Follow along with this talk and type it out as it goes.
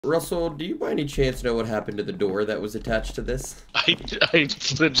Russell, do you by any chance know what happened to the door that was attached to this? I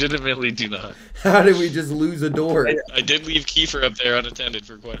legitimately do not. How did we just lose a door? I did leave Kiefer up there unattended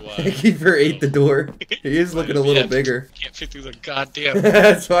for quite a while. Kiefer ate the door. He is looking a little bigger. Can't fit through the goddamn.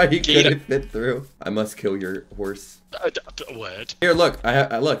 That's why he couldn't fit through. I must kill your horse. What? Here, look.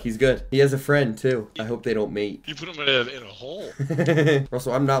 Look. He's good. He has a friend too. I hope they don't mate. You put him in a hole.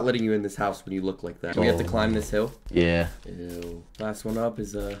 Russell, I'm not letting you in this house when you look like that. Do we have to climb this hill? Yeah. Ew. Last one up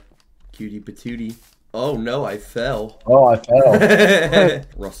is cutie patootie. Oh no, I fell. Oh, I fell.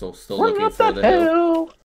 Russell still looking for the hill.